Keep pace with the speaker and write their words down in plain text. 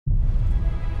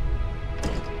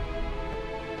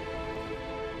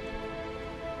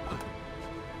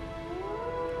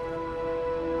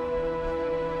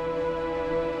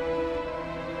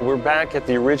We're back at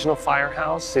the original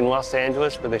Firehouse in Los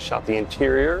Angeles where they shot the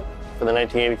interior for the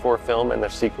 1984 film and their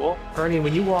sequel. Ernie,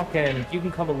 when you walk in, if you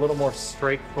can come a little more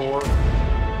straightforward.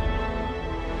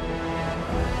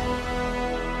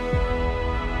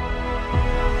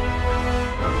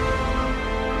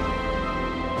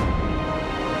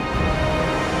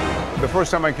 The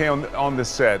first time I came on the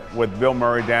set with Bill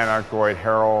Murray, Dan Aykroyd,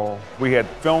 Harold, we had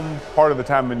filmed part of the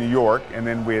time in New York, and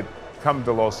then we had come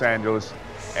to Los Angeles,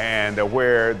 and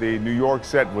where the New York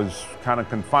set was kind of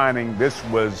confining, this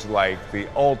was like the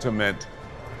ultimate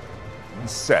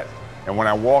set. And when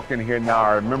I walk in here now,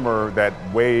 I remember that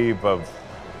wave of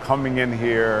coming in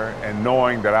here and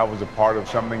knowing that I was a part of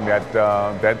something that,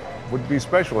 that would be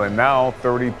special. And now,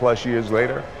 30 plus years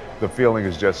later, the feeling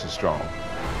is just as strong.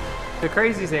 The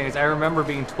crazy thing is I remember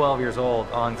being 12 years old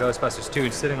on Ghostbusters 2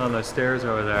 and sitting on those stairs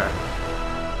over there.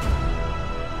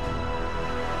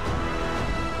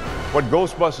 What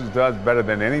Ghostbusters does better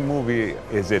than any movie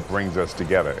is it brings us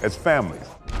together as families.